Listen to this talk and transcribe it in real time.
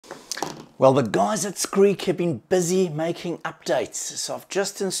Well, the guys at Screek have been busy making updates. So I've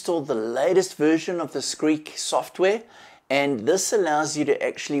just installed the latest version of the Screek software, and this allows you to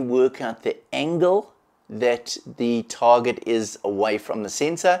actually work out the angle that the target is away from the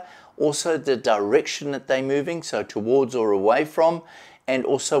sensor, also the direction that they're moving, so towards or away from, and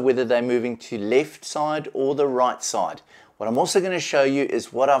also whether they're moving to left side or the right side. What I'm also going to show you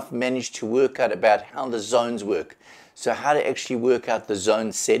is what I've managed to work out about how the zones work. So how to actually work out the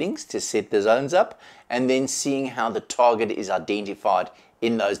zone settings to set the zones up, and then seeing how the target is identified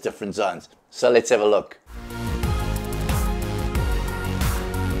in those different zones. So let's have a look.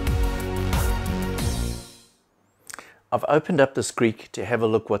 I've opened up the Screek to have a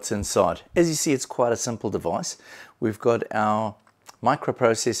look what's inside. As you see, it's quite a simple device. We've got our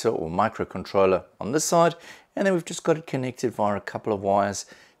microprocessor or microcontroller on this side, and then we've just got it connected via a couple of wires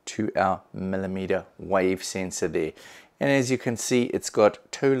to our mmWave sensor there. And as you can see, it's got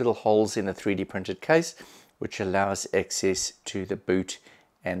two little holes in a 3D printed case, which allows access to the boot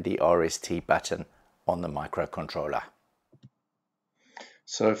and the RST button on the microcontroller.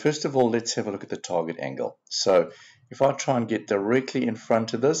 So first of all, let's have a look at the target angle. So if I try and get directly in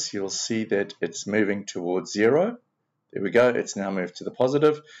front of this, you'll see that it's moving towards 0. There we go, it's now moved to the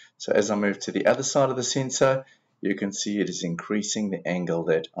positive. So as I move to the other side of the sensor, you can see it is increasing the angle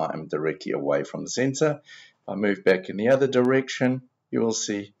that I am directly away from the sensor. If I move back in the other direction, you will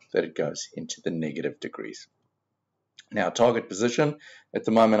see that it goes into the negative degrees. Now, target position, at the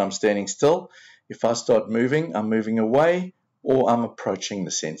moment I'm standing still. If I start moving, I'm moving away or I'm approaching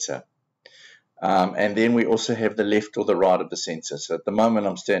the sensor. And then we also have the left or the right of the sensor. So at the moment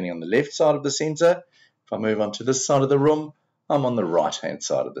I'm standing on the left side of the sensor. If I move on to this side of the room, I'm on the right hand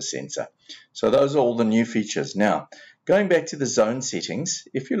side of the sensor. So those are all the new features. Now, going back to the zone settings,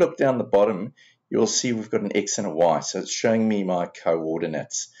 if you look down the bottom, you'll see we've got an X and a Y. So it's showing me my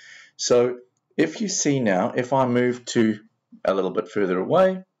coordinates. So if you see now, if I move to a little bit further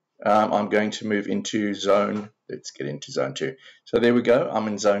away, I'm going to move into zone, let's get into zone 2. So there we go, I'm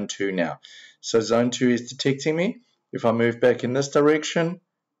in zone 2 now. So zone 2 is detecting me. If I move back in this direction,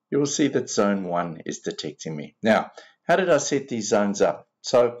 you will see that zone 1 is detecting me. Now, how did I set these zones up?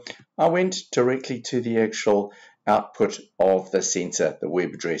 So I went directly to the actual output of the sensor, the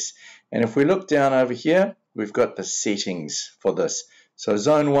web address. And if we look down over here, we've got the settings for this. So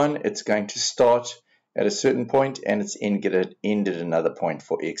zone 1, it's going to start at a certain point and it's end at another point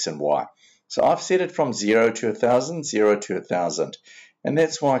for X and Y. So I've set it from 0 to 1000, 0 to 1000. And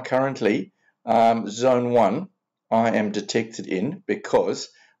that's why currently zone 1 I am detected in, because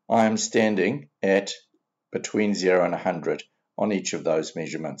I am standing at between 0 and 100 on each of those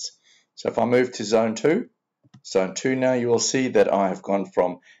measurements. So if I move to zone 2 now, you will see that I have gone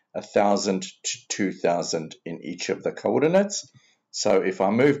from 1000 to 2000 in each of the coordinates. So if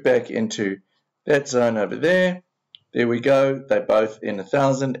I move back into that zone over there, there we go, they're both in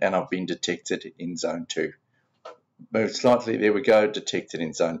 1000 and I've been detected in zone 2. Move slightly, there we go, detected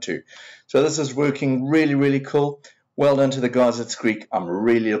in zone 2. So this is working really, really cool. Well done to the guys at Screek. I'm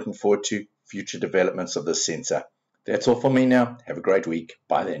really looking forward to future developments of this sensor. That's all for me now. Have a great week.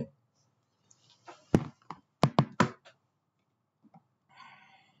 Bye then.